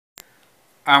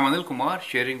I'm Anil Kumar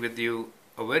sharing with you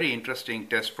a very interesting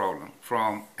test problem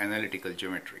from analytical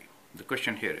geometry. The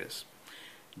question here is,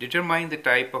 determine the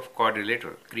type of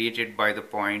quadrilateral created by the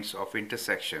points of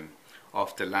intersection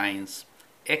of the lines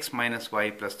x minus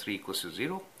y plus 3 equals to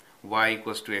 0, y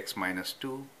equals to x minus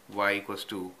 2, y equals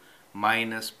to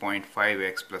minus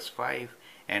 0.5x plus 5,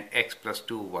 and x plus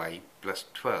 2y plus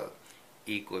 12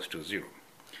 equals to 0.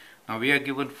 Now we are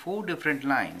given four different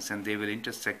lines and they will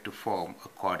intersect to form a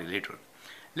quadrilateral.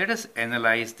 Let us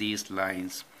analyze these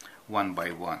lines one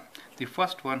by one. The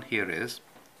first one here is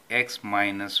x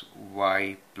minus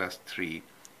y plus 3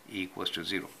 equals to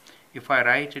 0. If I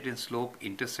write it in slope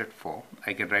intercept form,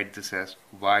 I can write this as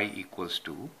y equals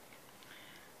to,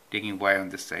 taking y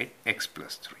on this side, x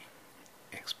plus 3.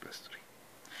 X plus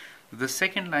 3. The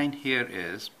second line here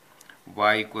is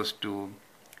y equals to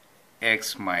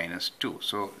x minus 2.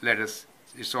 So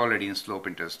it's already in slope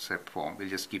intercept form. We'll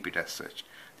just keep it as such.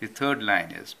 The third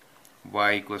line is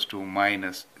y equals to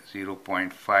minus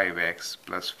 0.5x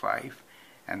plus 5,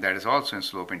 and that is also in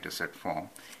slope intercept form.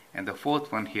 And the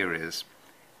fourth one here is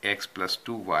x plus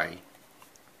 2y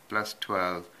plus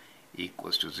 12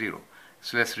 equals to 0.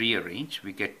 So let's rearrange.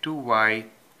 We get 2y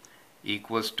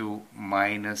equals to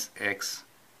minus x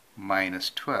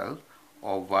minus 12,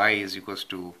 or y is equals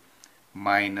to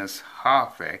minus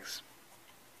half x,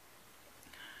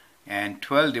 and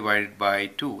 12 divided by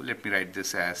 2, let me write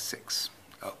this as 6.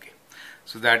 Okay,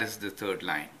 so that is the third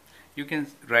line. You can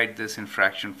write this in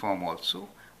fraction form also,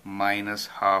 minus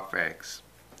half x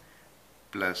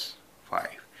plus 5.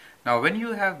 Now when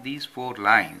you have these four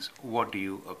lines, what do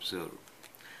you observe?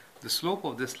 The slope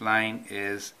of this line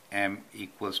is m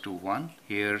equals to 1.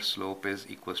 Here slope is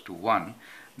equals to 1.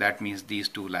 That means these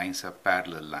two lines are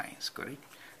parallel lines, correct?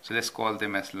 So let's call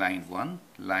them as line 1,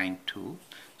 line 2.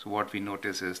 So what we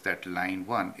notice is that line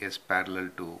 1 is parallel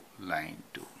to line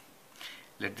 2.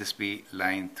 Let this be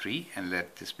line 3 and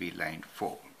let this be line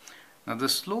 4. Now the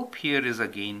slope here is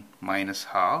again minus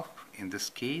half in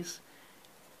this case,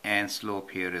 and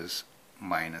slope here is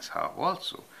minus half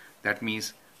also. That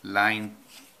means line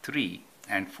 3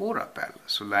 and 4 are parallel.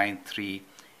 So line 3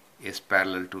 is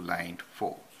parallel to line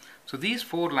 4. So these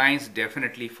four lines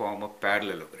definitely form a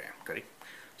parallelogram, correct?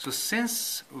 So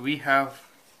since we have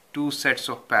two sets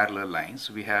of parallel lines,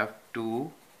 we have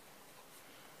two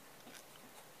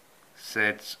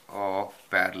sets of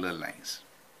parallel lines.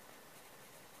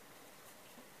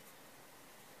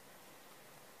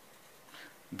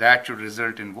 That should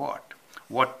result in what?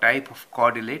 What type of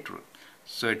quadrilateral?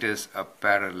 So it is a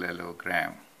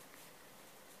parallelogram.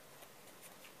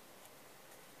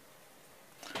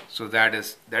 So that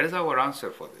is our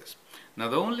answer for this. Now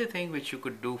the only thing which you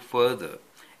could do further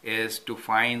is to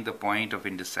find the point of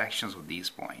intersections of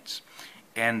these points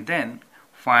and then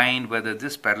find whether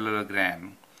this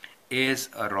parallelogram is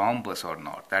a rhombus or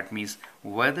not. That means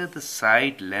whether the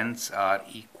side lengths are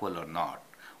equal or not.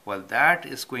 Well, that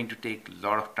is going to take a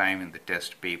lot of time in the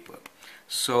test paper.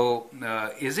 So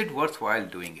is it worthwhile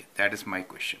doing it? That is my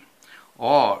question.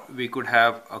 Or we could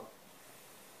have a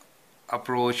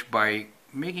approach by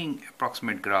making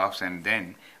approximate graphs and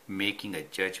then making a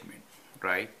judgment,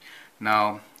 right?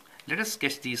 Now let us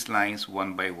sketch these lines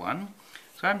one by one.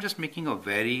 So I'm just making a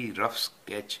very rough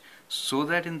sketch so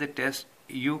that in the test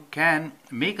you can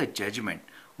make a judgment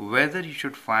whether you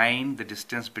should find the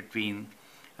distance between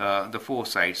the four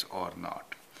sides or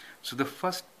not. So the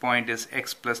first point is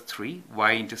x plus 3,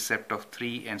 y-intercept of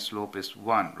 3 and slope is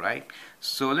 1, right?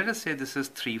 So let us say this is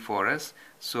 3 for us.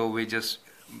 So we just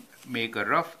make a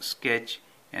rough sketch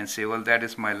and say, well, that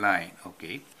is my line,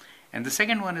 okay? And the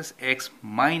second one is x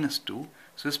minus 2.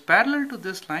 So it's parallel to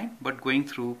this line but going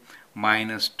through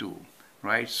minus 2,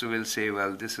 right? So we'll say,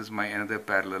 well, this is my another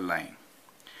parallel line.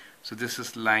 So this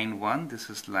is line 1, this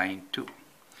is line 2.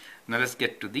 Now let's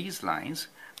get to these lines.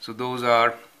 So those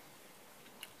are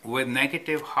with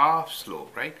negative half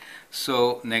slope, right?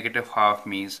 So negative half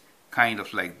means kind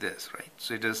of like this, right?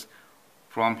 So it is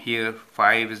from here,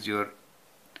 5 is your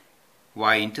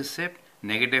y-intercept,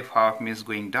 negative half means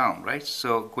going down, right?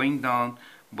 So going down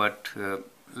but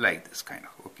like this kind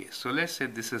of, okay? So let's say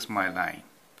this is my line.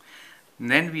 And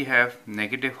then we have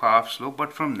negative half slope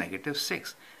but from negative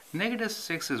 6. Negative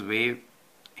 6 is way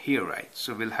here, right?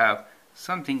 So we'll have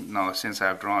something now, since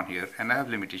I've drawn here and I have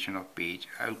limitation of page,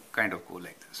 I'll kind of go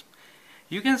like this.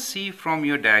 You can see from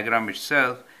your diagram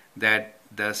itself that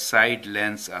the side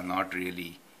lengths are not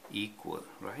really equal,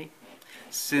 right?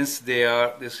 Since there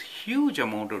are this huge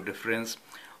amount of difference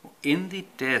in the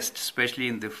test, especially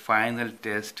in the final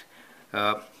test,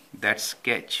 that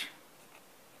sketch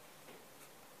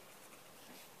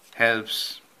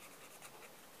helps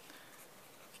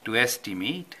to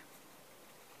estimate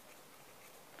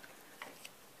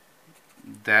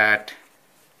that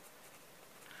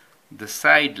the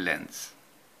side lengths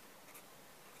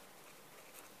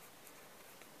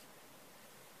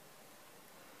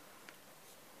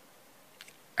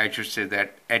I should say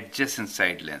that adjacent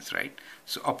side lengths, right?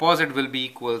 So opposite will be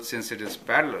equal since it is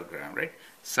parallelogram, right?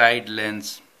 Side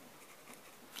lengths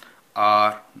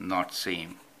are not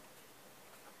same.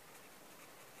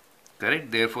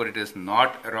 Correct? Therefore, it is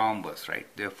not a rhombus, right?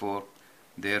 Therefore,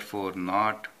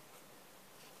 not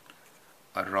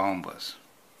a rhombus.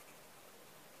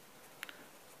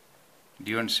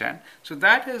 Do you understand? So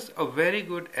that is a very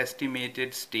good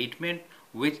estimated statement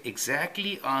which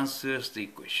exactly answers the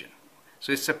equation.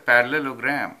 So it's a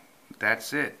parallelogram.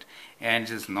 That's it. And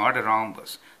it is not a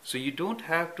rhombus. So you don't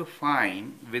have to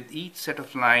find with each set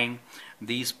of line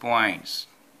these points.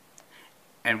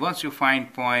 And once you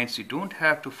find points, you don't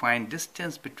have to find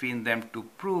distance between them to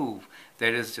prove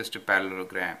that it's just a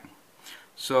parallelogram.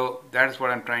 So that is what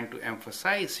I'm trying to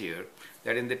emphasize here,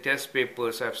 that in the test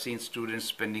papers I've seen students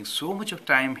spending so much of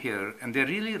time here and they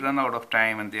really run out of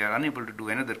time and they are unable to do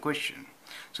another question.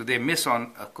 So they miss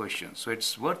on a question. So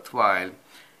it's worthwhile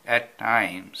at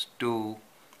times to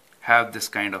have this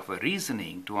kind of a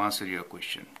reasoning to answer your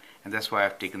question. And that's why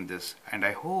I've taken this, and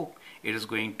I hope it is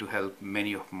going to help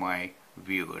many of my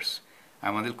viewers.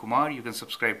 I'm Anil Kumar. You can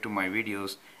subscribe to my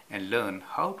videos and learn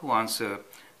how to answer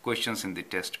questions in the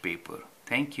test paper.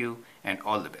 Thank you and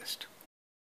all the best.